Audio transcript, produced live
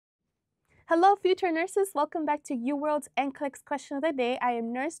Hello, future nurses. Welcome back to UWorld's NCLEX Question of the Day. I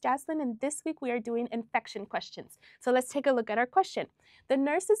am Nurse Jazmine, and this week we are doing infection questions. So let's take a look at our question. The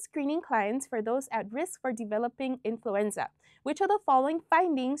nurse is screening clients for those at risk for developing influenza. Which of the following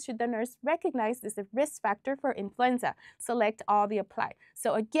findings should the nurse recognize as a risk factor for influenza? Select all the apply.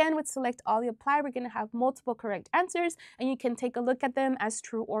 So again, with select all the apply, we're going to have multiple correct answers, and you can take a look at them as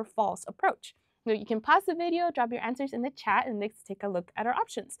true or false approach. So you can pause the video, drop your answers in the chat, and let's take a look at our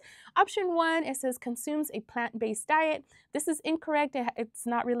options. Option 1, it says consumes a plant-based diet. This is incorrect. It's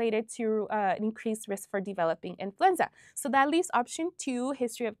not related to an increased risk for developing influenza. So that leaves option 2,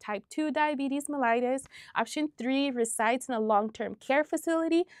 history of type 2 diabetes mellitus. Option 3, resides in a long-term care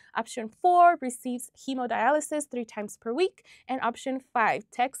facility. Option 4, receives hemodialysis 3 times per week. And option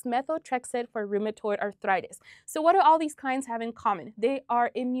 5, takes methotrexate for rheumatoid arthritis. So what do all these clients have in common? They are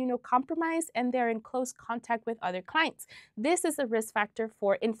immunocompromised and they're in close contact with other clients. This is a risk factor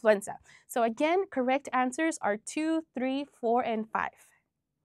for influenza. So again, correct answers are 2, 3, 4, and 5.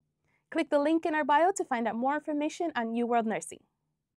 Click the link in our bio to find out more information on UWorld Nursing.